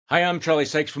Hi, I'm Charlie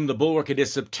Sykes from the Bulwark. It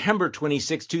is September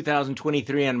 26,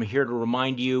 2023, and I'm here to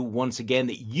remind you once again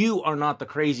that you are not the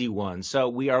crazy one. So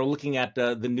we are looking at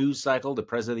the news cycle. The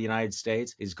President of the United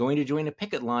States is going to join a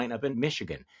picket line up in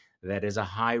Michigan. That is a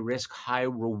high-risk,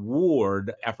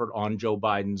 high-reward effort on Joe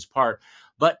Biden's part.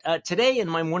 But today in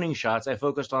my morning shots, I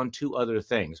focused on two other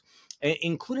things,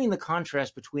 including the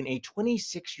contrast between a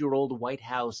 26-year-old White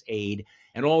House aide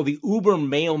and all the uber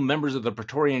male members of the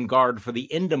Praetorian Guard for the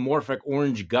endomorphic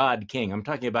orange god king. I'm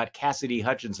talking about Cassidy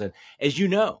Hutchinson. As you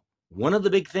know, one of the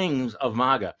big things of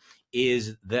MAGA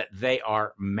is that they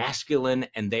are masculine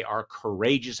and they are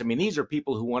courageous. I mean, these are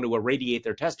people who want to irradiate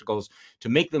their testicles to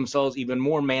make themselves even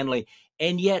more manly.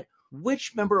 And yet,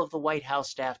 which member of the White House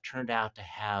staff turned out to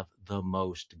have the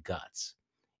most guts?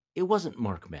 It wasn't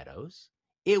Mark Meadows.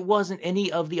 It wasn't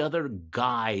any of the other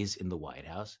guys in the White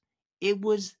House. It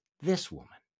was this woman,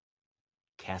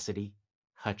 Cassidy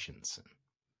Hutchinson.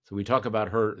 So we talk about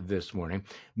her this morning.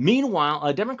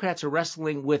 Meanwhile, Democrats are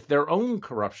wrestling with their own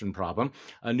corruption problem.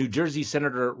 New Jersey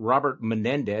Senator Robert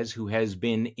Menendez, who has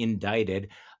been indicted.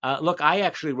 Look, I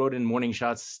actually wrote in Morning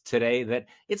Shots today that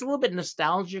it's a little bit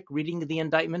nostalgic reading the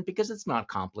indictment because it's not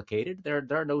complicated. There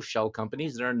are no shell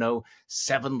companies. There are no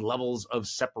 7 levels of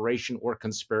separation or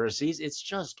conspiracies. It's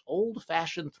just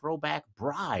old-fashioned throwback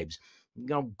bribes,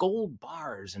 gold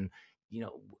bars and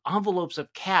envelopes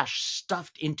of cash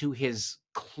stuffed into his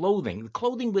clothing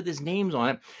with his names on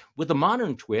it, with the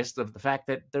modern twist of the fact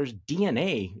that there's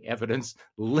DNA evidence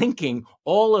linking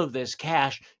all of this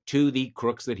cash to the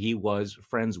crooks that he was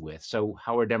friends with. So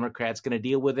how are Democrats going to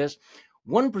deal with this?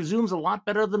 One presumes a lot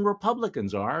better than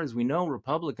Republicans are. As we know,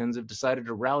 Republicans have decided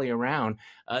to rally around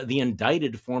the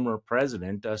indicted former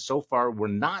president. So far, we're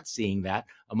not seeing that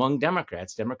among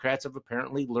Democrats. Democrats have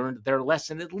apparently learned their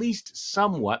lesson, at least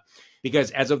somewhat, because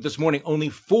as of this morning, only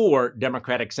 4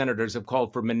 Democratic senators have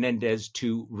called for Menendez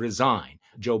to resign.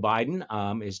 Joe Biden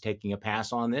is taking a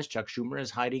pass on this. Chuck Schumer is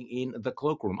hiding in the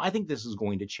cloakroom. I think this is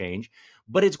going to change,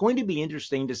 but it's going to be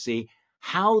interesting to see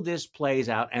how this plays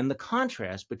out and the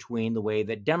contrast between the way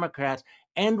that Democrats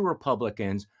and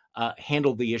Republicans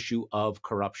handle the issue of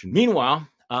corruption. Meanwhile,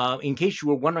 in case you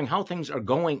were wondering how things are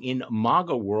going in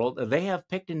MAGA world, they have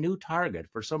picked a new target.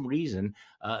 For some reason,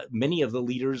 many of the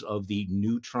leaders of the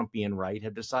new Trumpian right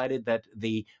have decided that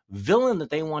the villain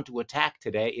that they want to attack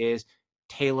today is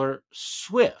Taylor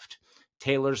Swift.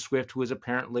 Taylor Swift, who is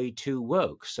apparently too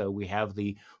woke. So we have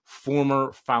the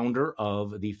former founder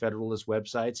of the Federalist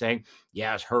website saying,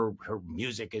 yes, her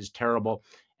music is terrible.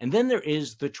 And then there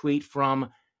is the tweet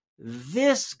from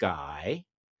this guy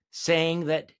saying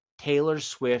that Taylor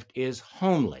Swift is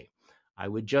homely. I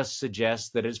would just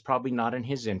suggest that it's probably not in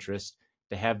his interest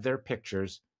to have their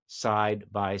pictures side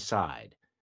by side.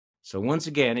 So once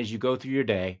again, as you go through your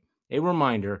day, a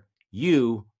reminder,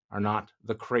 you are not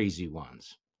the crazy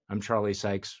ones. I'm Charlie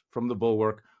Sykes from the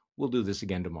Bulwark. We'll do this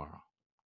again tomorrow.